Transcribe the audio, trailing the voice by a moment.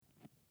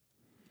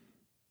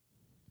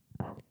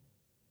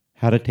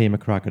How to Tame a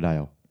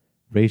Crocodile,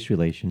 Race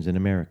Relations in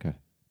America.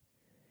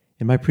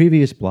 In my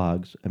previous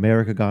blogs,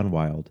 America Gone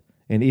Wild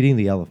and Eating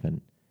the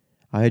Elephant,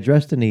 I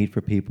addressed the need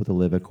for people to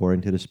live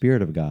according to the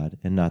Spirit of God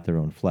and not their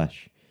own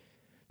flesh.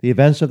 The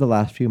events of the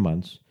last few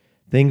months,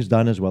 things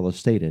done as well as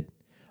stated,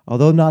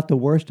 although not the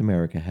worst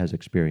America has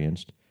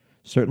experienced,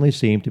 certainly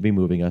seem to be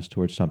moving us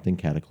towards something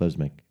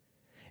cataclysmic.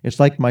 It's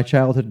like my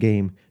childhood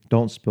game,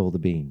 Don't Spill the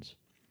Beans.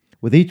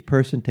 With each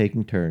person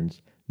taking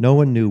turns, no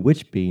one knew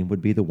which bean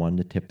would be the one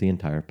to tip the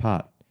entire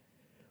pot.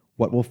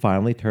 What will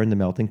finally turn the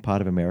melting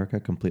pot of America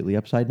completely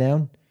upside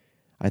down?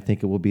 I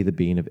think it will be the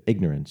bean of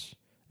ignorance.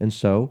 And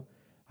so,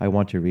 I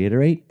want to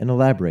reiterate and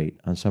elaborate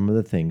on some of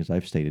the things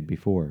I've stated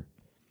before.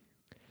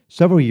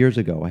 Several years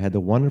ago, I had the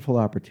wonderful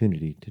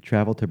opportunity to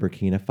travel to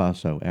Burkina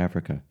Faso,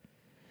 Africa.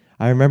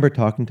 I remember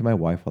talking to my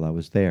wife while I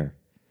was there.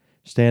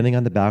 Standing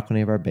on the balcony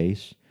of our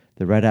base,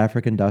 the red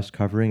African dust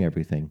covering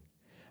everything,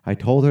 I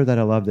told her that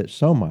I loved it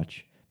so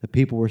much, the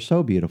people were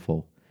so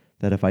beautiful,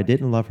 that if I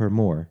didn't love her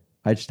more,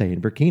 I'd stay in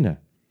Burkina.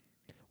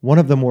 One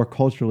of the more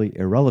culturally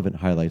irrelevant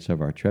highlights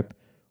of our trip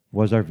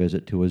was our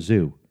visit to a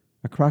zoo,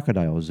 a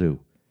crocodile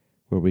zoo,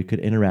 where we could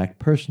interact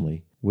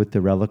personally with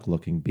the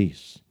relic-looking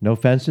beasts. No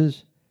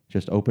fences,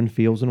 just open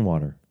fields and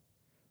water.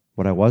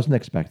 What I wasn't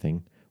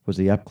expecting was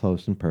the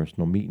up-close and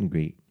personal meet and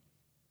greet.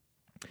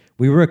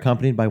 We were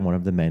accompanied by one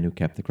of the men who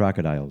kept the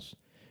crocodiles.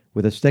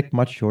 With a stick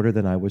much shorter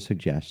than I would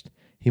suggest,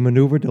 he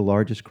maneuvered the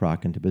largest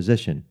croc into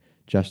position,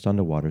 just on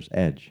the water's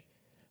edge,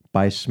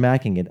 by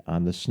smacking it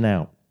on the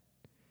snout.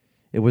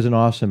 It was an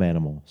awesome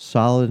animal,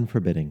 solid and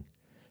forbidding.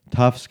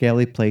 Tough,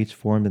 scaly plates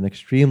formed an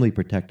extremely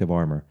protective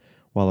armor,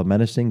 while a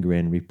menacing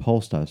grin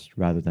repulsed us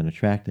rather than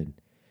attracted.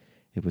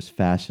 It was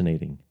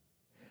fascinating.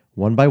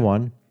 One by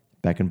one,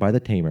 beckoned by the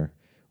tamer,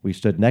 we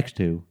stood next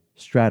to,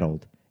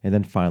 straddled, and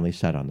then finally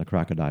sat on the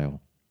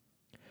crocodile.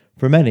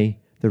 For many,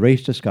 the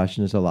race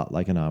discussion is a lot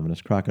like an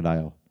ominous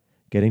crocodile.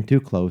 Getting too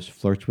close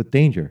flirts with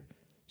danger,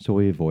 so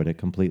we avoid it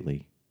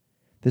completely.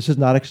 This is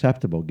not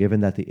acceptable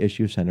given that the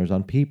issue centers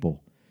on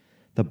people.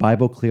 The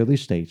Bible clearly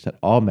states that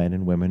all men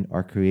and women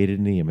are created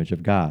in the image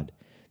of God.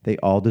 They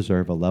all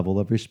deserve a level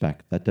of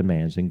respect that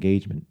demands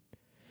engagement.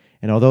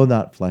 And although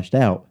not fleshed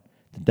out,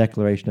 the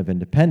Declaration of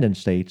Independence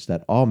states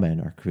that all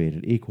men are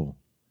created equal.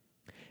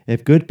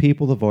 If good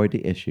people avoid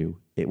the issue,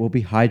 it will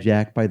be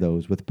hijacked by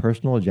those with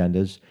personal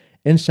agendas,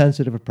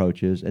 insensitive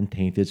approaches, and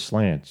tainted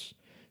slants.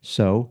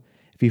 So,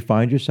 if you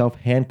find yourself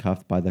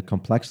handcuffed by the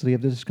complexity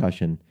of the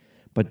discussion,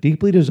 but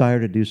deeply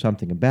desire to do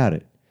something about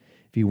it,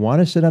 if you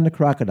want to sit on the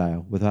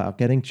crocodile without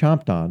getting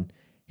chomped on,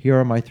 here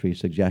are my 3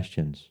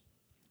 suggestions.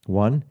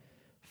 1.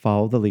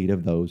 Follow the lead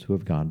of those who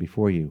have gone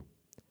before you.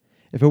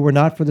 If it were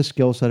not for the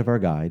skill set of our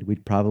guide,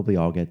 we'd probably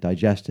all get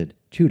digested,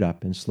 chewed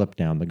up, and slip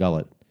down the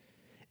gullet.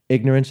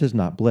 Ignorance is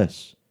not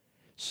bliss.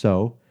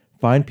 So,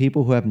 find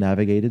people who have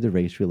navigated the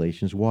race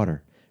relations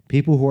water,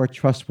 people who are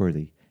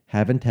trustworthy,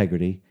 have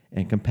integrity,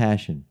 and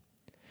compassion.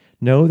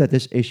 Know that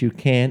this issue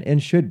can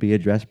and should be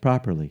addressed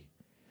properly.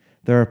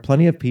 There are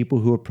plenty of people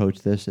who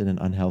approach this in an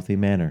unhealthy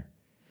manner.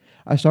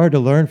 I started to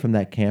learn from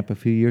that camp a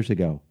few years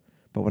ago,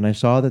 but when I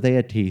saw that they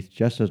had teeth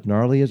just as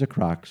gnarly as a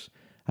croc's,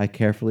 I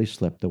carefully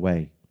slipped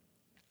away.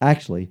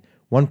 Actually,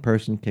 one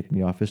person kicked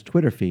me off his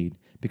Twitter feed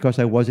because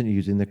I wasn't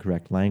using the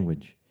correct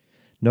language.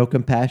 No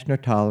compassion or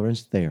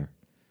tolerance there,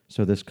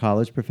 so this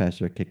college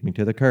professor kicked me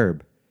to the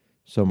curb.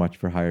 So much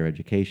for higher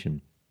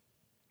education.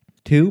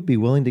 2. Be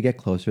willing to get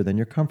closer than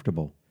you're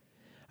comfortable.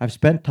 I've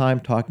spent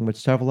time talking with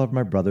several of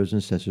my brothers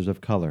and sisters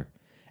of color,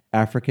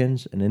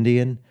 Africans, an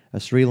Indian, a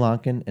Sri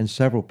Lankan, and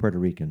several Puerto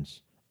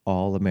Ricans,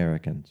 all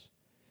Americans.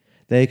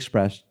 They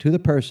expressed, to the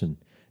person,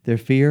 their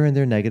fear and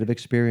their negative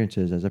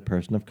experiences as a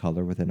person of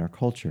color within our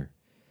culture.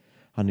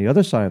 On the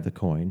other side of the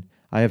coin,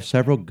 I have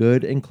several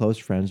good and close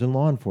friends in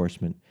law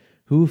enforcement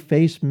who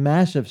face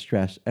massive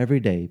stress every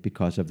day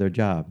because of their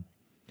job.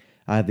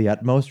 I have the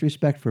utmost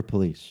respect for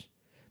police.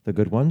 The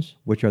good ones,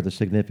 which are the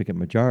significant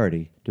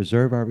majority,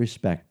 deserve our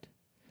respect.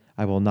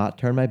 I will not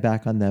turn my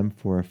back on them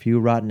for a few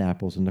rotten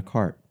apples in the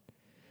cart.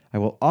 I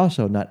will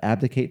also not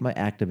abdicate my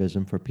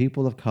activism for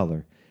people of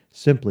color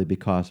simply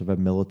because of a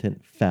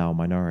militant, foul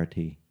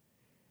minority.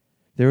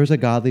 There is a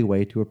godly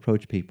way to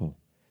approach people.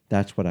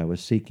 That's what I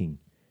was seeking.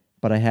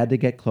 But I had to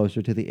get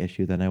closer to the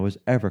issue than I was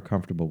ever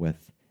comfortable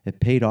with. It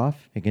paid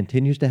off and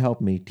continues to help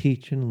me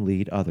teach and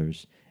lead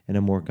others in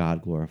a more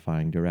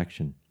God-glorifying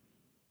direction.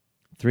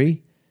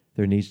 3.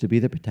 There needs to be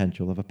the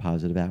potential of a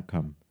positive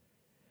outcome.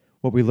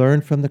 What we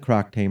learned from the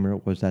croc tamer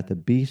was that the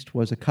beast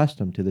was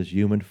accustomed to this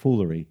human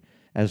foolery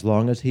as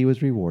long as he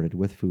was rewarded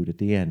with food at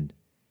the end.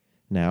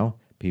 Now,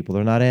 people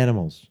are not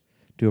animals.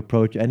 To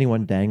approach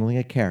anyone dangling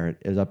a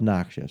carrot is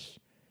obnoxious.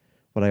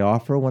 What I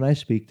offer when I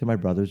speak to my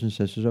brothers and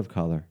sisters of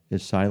color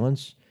is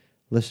silence,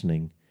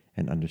 listening,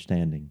 and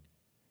understanding.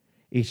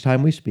 Each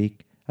time we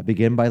speak, I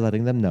begin by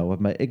letting them know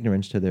of my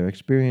ignorance to their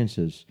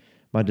experiences,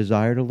 my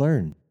desire to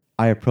learn.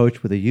 I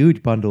approach with a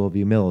huge bundle of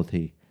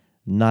humility,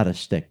 not a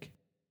stick.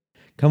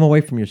 Come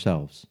away from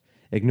yourselves.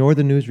 Ignore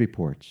the news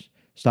reports.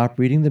 Stop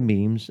reading the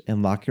memes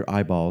and lock your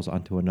eyeballs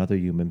onto another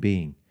human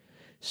being.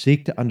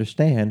 Seek to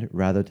understand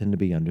rather than to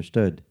be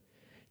understood.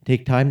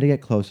 Take time to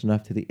get close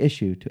enough to the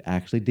issue to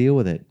actually deal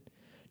with it.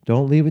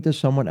 Don't leave it to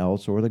someone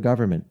else or the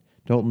government.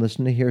 Don't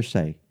listen to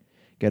hearsay.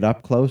 Get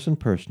up close and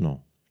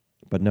personal.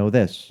 But know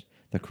this,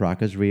 the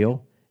croc is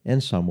real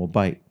and some will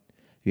bite.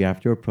 You have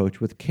to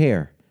approach with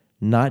care,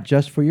 not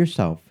just for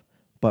yourself,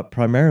 but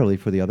primarily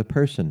for the other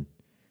person.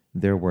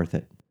 They're worth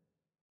it.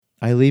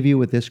 I leave you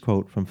with this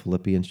quote from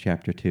Philippians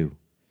chapter 2.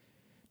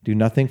 Do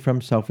nothing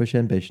from selfish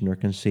ambition or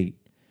conceit,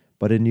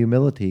 but in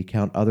humility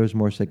count others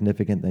more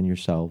significant than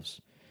yourselves.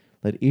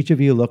 Let each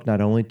of you look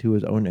not only to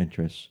his own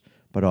interests,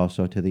 but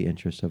also to the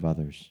interests of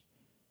others.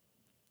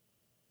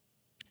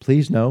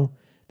 Please know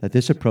that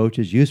this approach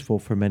is useful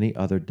for many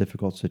other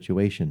difficult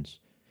situations.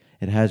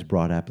 It has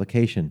broad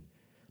application.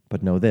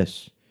 But know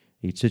this,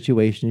 each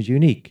situation is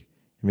unique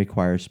and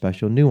requires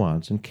special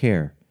nuance and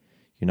care.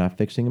 You're not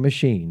fixing a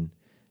machine,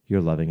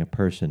 you're loving a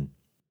person.